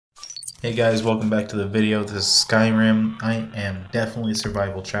Hey guys, welcome back to the video. This is Skyrim. I am definitely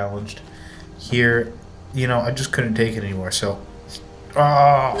survival challenged. Here, I just couldn't take it anymore, so...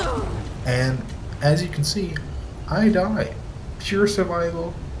 And as you can see, I die. Pure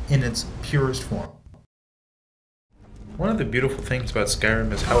survival in its purest form. One of the beautiful things about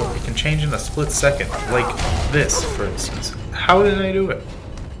Skyrim is how it can change in a split second. Like this, for instance. How did I do it?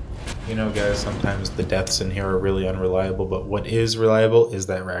 You know, guys, sometimes the deaths in here are really unreliable, but what is reliable is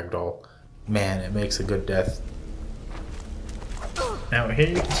that ragdoll. Man, it makes a good death. Now, here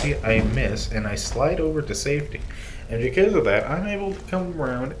you can see I miss, and I slide over to safety. And because of that, I'm able to come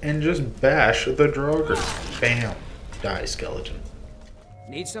around and just bash the Draugr. Bam. Die, skeleton.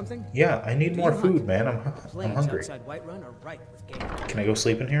 Need something? Yeah, I need more food, man. I'm hungry. Can I go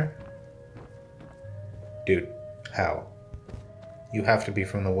sleep in here? Dude, how? You have to be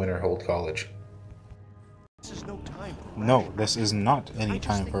from the Winterhold College. No, this is not any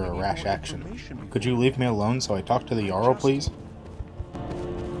time for a rash action. Could you leave me alone so I talk to the Jarl, please?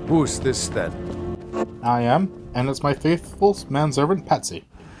 Who's this then? I am, and it's my faithful manservant Patsy.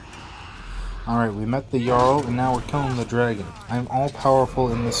 Alright, we met the Jarl, and now we're killing the dragon. I'm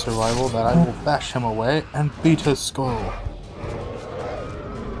all-powerful in this survival that I will bash him away and beat his skull.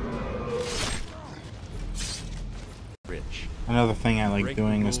 Another thing I like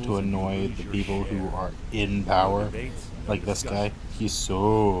doing is to annoy the people who are in power. Like this guy. He's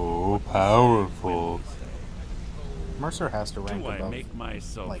so powerful. Mercer has to rank above,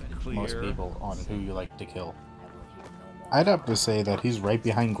 like, most people on who you like to kill. I'd have to say that he's right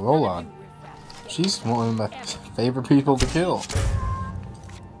behind Grolon. She's one of my favorite people to kill.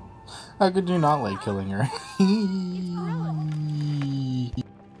 How could you not like killing her?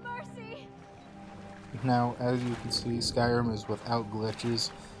 Now, as you can see, Skyrim is without glitches.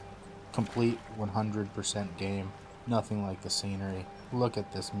 Complete 100% game. Nothing like the scenery. Look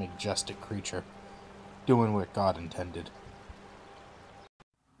at this majestic creature. Doing what God intended.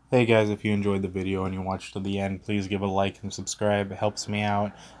 Hey guys, if you enjoyed the video and you watched to the end, please give a like and subscribe. It helps me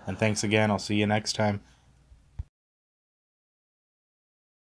out. And thanks again. I'll see you next time.